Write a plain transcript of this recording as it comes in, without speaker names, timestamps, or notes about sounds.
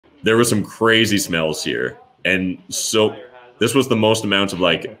there were some crazy smells here. And so this was the most amount of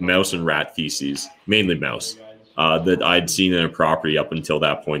like mouse and rat feces, mainly mouse, that I'd seen in a property up until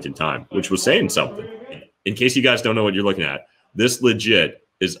that point in time, which was saying something. In case you guys don't know what you're looking at, this legit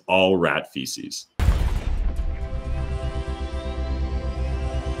is all rat feces.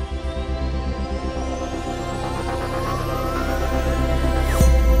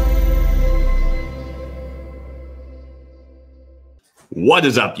 What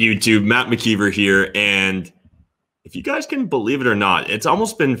is up, YouTube? Matt McKeever here, and if you guys can believe it or not, it's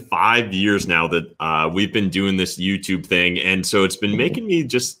almost been 5 years now that we've been doing this YouTube thing, and so it's been making me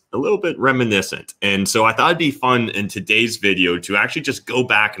just a little bit reminiscent. And so I thought it'd be fun in today's video to actually just go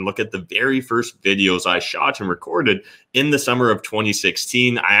back and look at the very first videos I shot and recorded in the summer of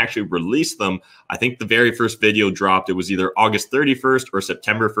 2016. I actually released them. I think the very first video dropped, it was either August 31st or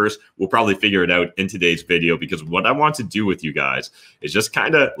September 1st. We'll probably figure it out in today's video, because what I want to do with you guys is just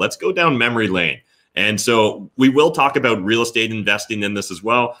kind of, let's go down memory lane. And so we will talk about real estate investing in this as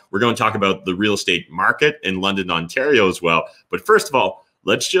well. We're going to talk about the real estate market in London, Ontario as well. But first of all,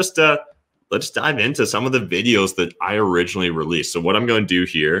 let's dive into some of the videos that I originally released. So what I'm going to do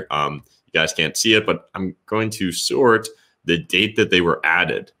here, you guys can't see it, but I'm going to sort the date that they were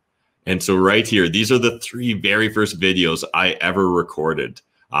added. And so right here, these are the three very first videos I ever recorded.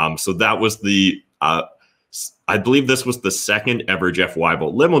 So that was the I believe this was the second ever Jeff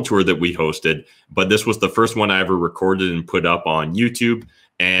Weibel limo tour that we hosted, but this was the first one I ever recorded and put up on YouTube.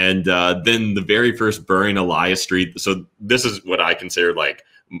 And then the very first Burying Elias Street. So this is what I consider like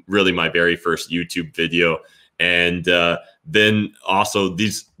really my very first YouTube video. And then also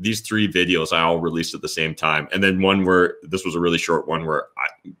these three videos I all released at the same time. And then one where this was a really short one where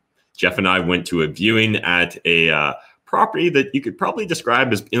Jeff and I went to a viewing at a property that you could probably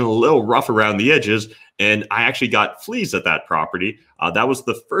describe as being a little rough around the edges. And I actually got fleas at that property. That was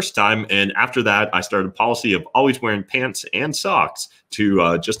the first time. And after that, I started a policy of always wearing pants and socks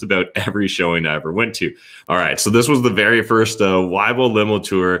to just about every showing I ever went to. All right. So this was the very first Weibel limo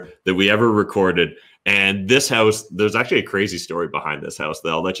tour that we ever recorded. And this house, there's actually a crazy story behind this house that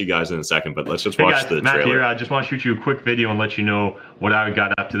I'll let you guys in a second, but let's just watch the Matt trailer. Here. I just want to shoot you a quick video and let you know what I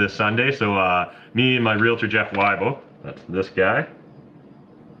got up to this Sunday. So me and my realtor, Jeff Weibel, that's this guy,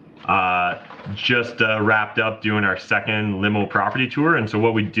 just wrapped up doing our second limo property tour. And so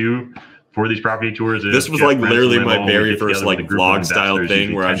what we do for these property tours is this was like literally my very first like vlog style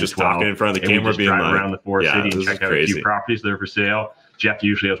thing where I was just talking in front of the camera, being like, around the Forest yeah, City and check out a few properties that are for sale. Jeff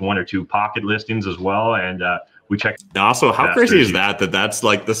usually has one or two pocket listings as well, and we check. Also, how crazy is that? That's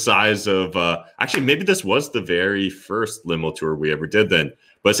like the size of. Actually, maybe this was the very first limo tour we ever did then.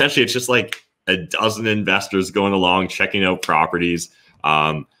 But essentially, it's just like a dozen investors going along checking out properties.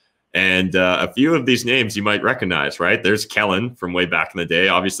 And a few of these names you might recognize, right? There's Kellen from way back in the day.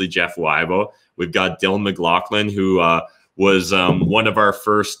 Obviously, Jeff Weibel. We've got Dylan McLaughlin, who was one of our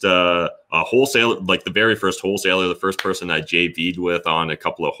first wholesale, like the very first wholesaler, the first person I JV'd with on a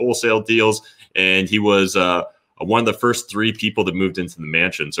couple of wholesale deals. And he was one of the first three people that moved into the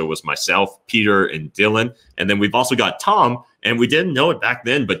mansion. So it was myself, Peter, and Dylan. And then we've also got Tom, and we didn't know it back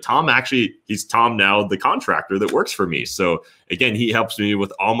then, but Tom actually, he's Tom now, the contractor that works for me. So again, he helps me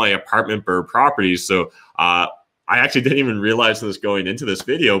with all my apartment burr properties. So I actually didn't even realize this going into this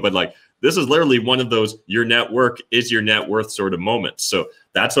video, but like, this is literally one of those your network is your net worth sort of moments. So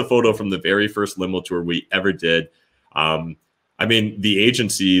that's a photo from the very first limo tour we ever did. I mean, the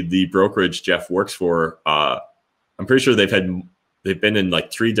agency, the brokerage Jeff works for, I'm pretty sure they've been in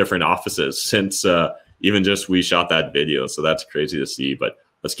like 3 different offices since even just we shot that video. So that's crazy to see, but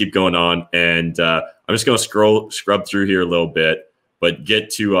let's keep going on. And I'm just going to scrub through here a little bit, but get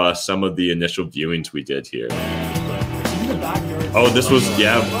to some of the initial viewings we did here. Oh, this was,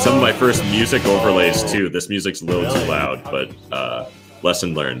 yeah, some of my first music overlays too. This music's a little too loud, but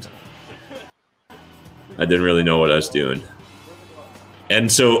lesson learned. I didn't really know what I was doing.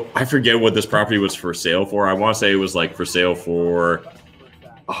 And so I forget what this property was for sale for. I want to say it was like for sale for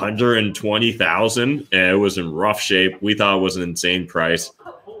 $120,000, and it was in rough shape. We thought it was an insane price.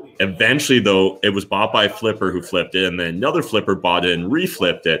 Eventually, though, it was bought by a flipper who flipped it, and then another flipper bought it and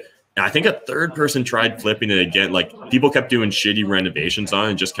reflipped it. And I think a third person tried flipping it again. Like, people kept doing shitty renovations on it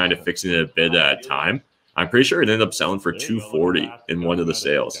and just kind of fixing it a bit at a time. I'm pretty sure it ended up selling for $240 in one of the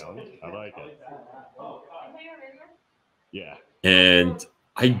sales. I like it. Yeah. And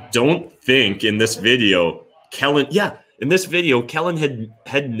I don't think in this video, Kellen, in this video, Kellen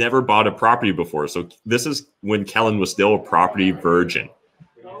had never bought a property before. So this is when Kellen was still a property virgin.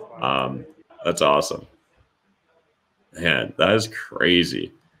 That's awesome. Man, that is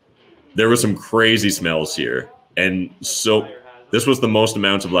crazy. There were some crazy smells here. And so This was the most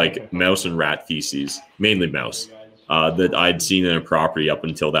amount of like mouse and rat feces, mainly mouse, that I'd seen in a property up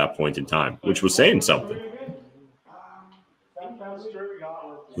until that point in time, which was saying something.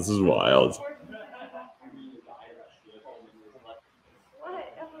 This is wild.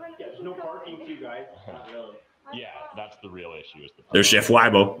 Yeah, that's the real issue. There's Chef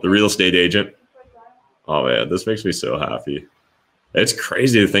Weibo, the real estate agent. Oh man, this makes me so happy. It's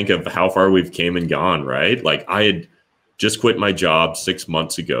crazy to think of how far we've came and gone, right? Like I had just quit my job 6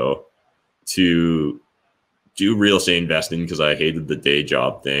 months ago to do real estate investing because I hated the day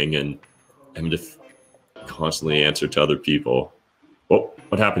job thing and having to constantly answer to other people. Oh,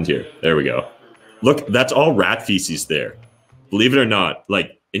 what happened here? There we go. Look, that's all rat feces there. Believe it or not,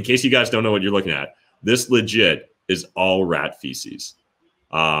 like in case you guys don't know what you're looking at, this legit is all rat feces.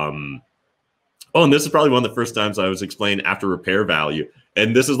 Oh, and this is probably one of the first times I was explained after repair value.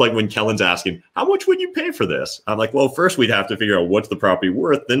 And this is like when Kellen's asking, how much would you pay for this? I'm like, well, first we'd have to figure out what's the property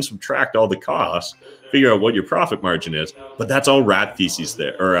worth, then subtract all the costs, figure out what your profit margin is. But that's all rat feces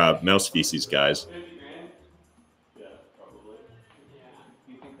there, or mouse feces, guys.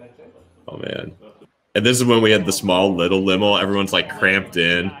 Oh, man. And this is when we had the small little limo. Everyone's like cramped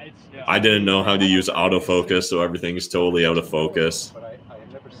in. I didn't know how to use autofocus, so everything is totally out of focus.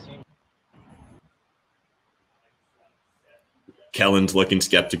 Kellen's looking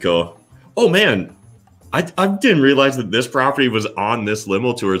skeptical. Oh, man. I didn't realize that this property was on this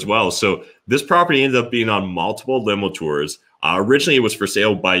limo tour as well. So this property ended up being on multiple limo tours. Originally, it was for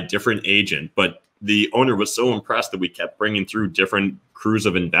sale by a different agent, but the owner was so impressed that we kept bringing through different crews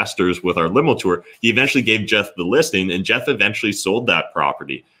of investors with our limo tour. He eventually gave Jeff the listing, and Jeff eventually sold that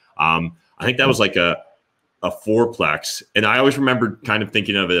property. I think that was like a fourplex. And I always remember kind of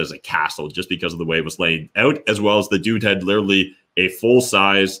thinking of it as a castle just because of the way it was laid out, as well as the dude had literally a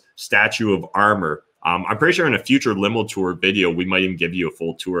full-size statue of armor. I'm pretty sure in a future limo tour video, we might even give you a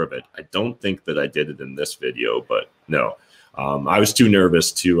full tour of it. I don't think that I did it in this video, but no. I was too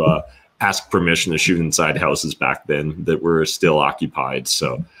nervous to ask permission to shoot inside houses back then that were still occupied.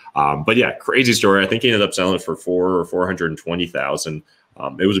 So, but yeah, crazy story. I think he ended up selling it for $420,000.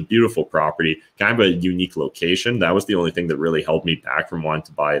 It was a beautiful property, kind of a unique location. That was the only thing that really held me back from wanting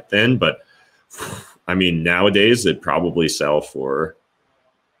to buy it then. But I mean, nowadays it'd probably sell for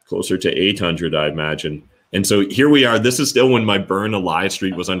closer to 800, I imagine. And so here we are. This is still when my Burn Alive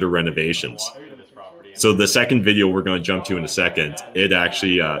Street was under renovations. So the second video we're going to jump to in a second, it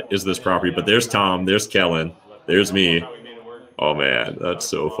actually is this property. But there's Tom, there's Kellen, there's me. Oh man, that's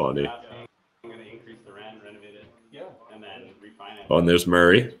so funny. Oh, and there's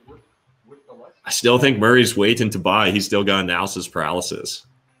Murray. I still think Murray's waiting to buy. He's still got analysis paralysis.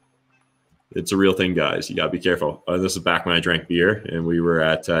 It's a real thing, guys. You got to be careful. This is back when I drank beer and we were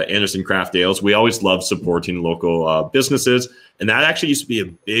at Anderson Craft Ales. We always loved supporting local businesses. And that actually used to be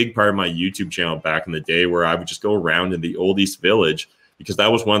a big part of my YouTube channel back in the day, where I would just go around in the Old East Village, because that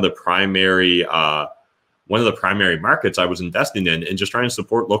was one of the primary markets I was investing in, and just trying to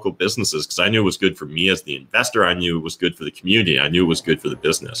support local businesses, because I knew it was good for me as the investor. I knew it was good for the community. I knew it was good for the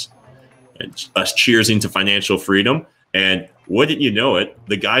business. And us cheersing to financial freedom. And wouldn't you know it,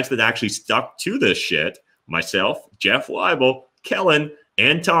 the guys that actually stuck to this shit, myself, Jeff Weibel, Kellen,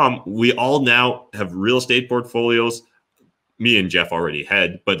 and Tom, we all now have real estate portfolios. Me and Jeff already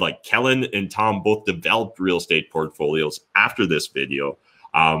had, but like Kellen and Tom both developed real estate portfolios after this video.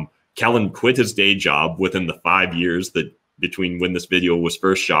 Kellen quit his day job within the 5 years that between when this video was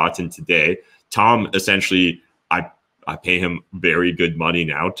first shot and today. Tom, essentially, I pay him very good money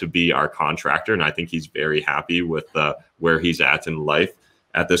now to be our contractor, and I think he's very happy with where he's at in life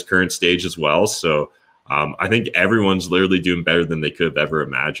at this current stage as well. So I think everyone's literally doing better than they could have ever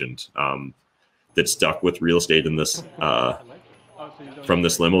imagined that stuck with real estate in this from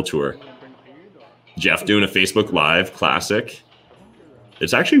this limo tour. Jeff doing a Facebook Live classic.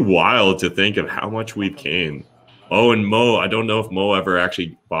 It's actually wild to think of how much we've came. Oh, and Mo, I don't know if Mo ever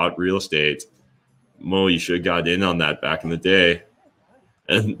actually bought real estate. Mo, you should have got in on that back in the day.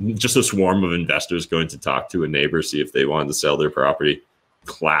 And just a swarm of investors going to talk to a neighbor, see if they wanted to sell their property.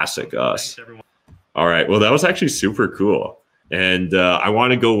 Classic us. All right. Well, that was actually super cool. And I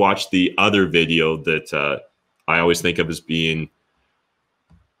want to go watch the other video that I always think of as being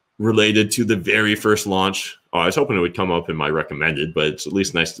related to the very first launch. Oh, I was hoping it would come up in my recommended, but it's at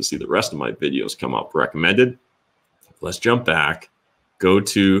least nice to see the rest of my videos come up recommended. Let's jump back, go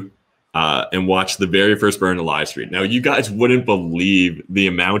to and watch the very first Burn Alive Street. Now, you guys wouldn't believe the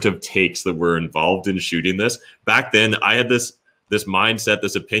amount of takes that were involved in shooting this. Back then, I had this mindset,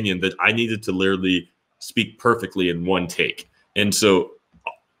 this opinion that I needed to literally speak perfectly in one take. And so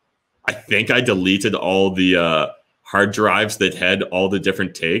I think I deleted all the hard drives that had all the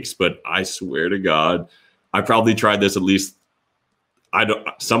different takes, but I swear to God, I probably tried this at least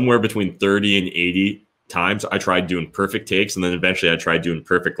somewhere between 30 and 80 times. I tried doing perfect takes, and then eventually I tried doing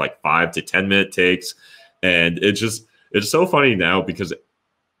perfect like 5 to 10 minute takes. And it's so funny now because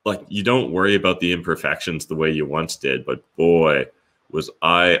like you don't worry about the imperfections the way you once did, but boy, was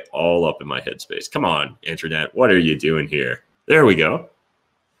I all up in my headspace. Come on, internet, what are you doing here? There we go.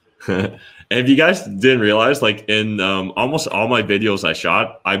 And if you guys didn't realize, like in almost all my videos I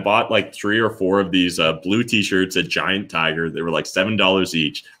shot, I bought like 3 or 4 of these blue t-shirts at Giant Tiger. They were like $7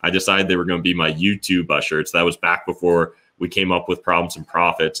 each. I decided they were going to be my YouTube shirts. That was back before we came up with Problems and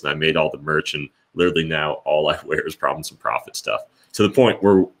Profits, and I made all the merch, and literally now all I wear is Problems and Profit stuff. To the point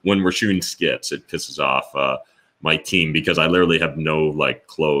where when we're shooting skits, it pisses off my team because I literally have no like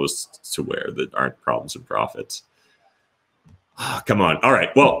clothes to wear that aren't Problems and Profits. Oh, come on. All right.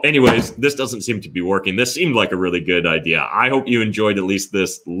 Well, anyways, this doesn't seem to be working. This seemed like a really good idea. I hope you enjoyed at least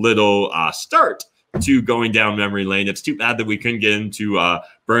this little start to going down memory lane. It's too bad that we couldn't get into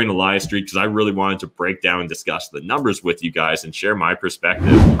Burning Elias Street because I really wanted to break down and discuss the numbers with you guys and share my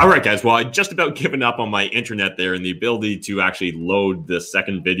perspective. All right, guys. Well, I just about given up on my internet there and the ability to actually load the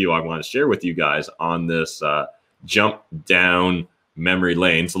second video I want to share with you guys on this jump down memory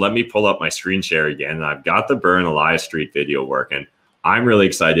lane. So let me pull up my screen share again. And I've got the Burn Elias Street video working. I'm really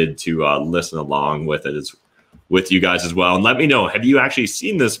excited to listen along with it with you guys as well. And let me know, have you actually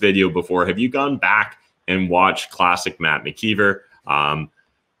seen this video before? Have you gone back and watched classic Matt McKeever? At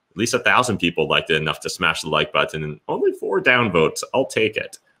least 1,000 people liked it enough to smash the like button, and only 4 downvotes. I'll take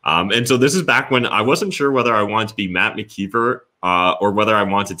it. And so this is back when I wasn't sure whether I wanted to be Matt McKeever or whether I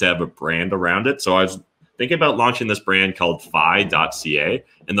wanted to have a brand around it. So I was thinking about launching this brand called Fi.ca,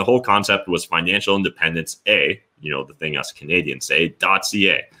 and the whole concept was financial independence, the thing us Canadians say,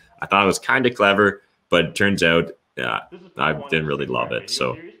 .ca. I thought it was kind of clever, but it turns out I didn't really love it,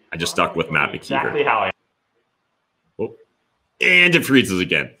 so I just stuck with Matt McKeever. Exactly how Oh, and it freezes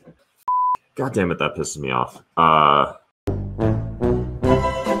again. God damn it, that pisses me off.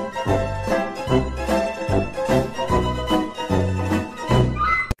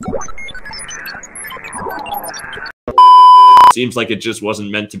 Seems like it just wasn't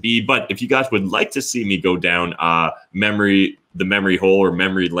meant to be. But if you guys would like to see me go down the memory hole or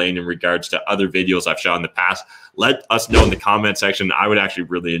memory lane in regards to other videos I've shot in the past, let us know in the comment section. I would actually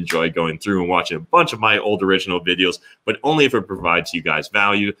really enjoy going through and watching a bunch of my old original videos, but only if it provides you guys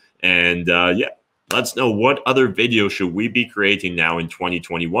value. And yeah, let's know what other videos should we be creating now in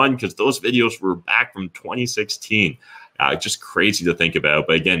 2021, because those videos were back from 2016. Just crazy to think about.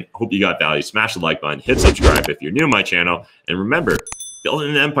 But again, hope you got value. Smash the like button, hit subscribe if you're new to my channel. And remember, building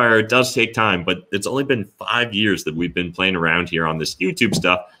an empire does take time, but it's only been 5 years that we've been playing around here on this YouTube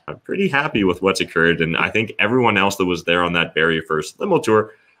stuff. I'm pretty happy with what's occurred. And I think everyone else that was there on that very first limo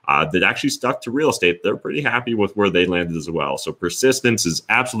tour that actually stuck to real estate, they're pretty happy with where they landed as well. So persistence is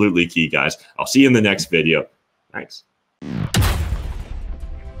absolutely key, guys. I'll see you in the next video. Thanks.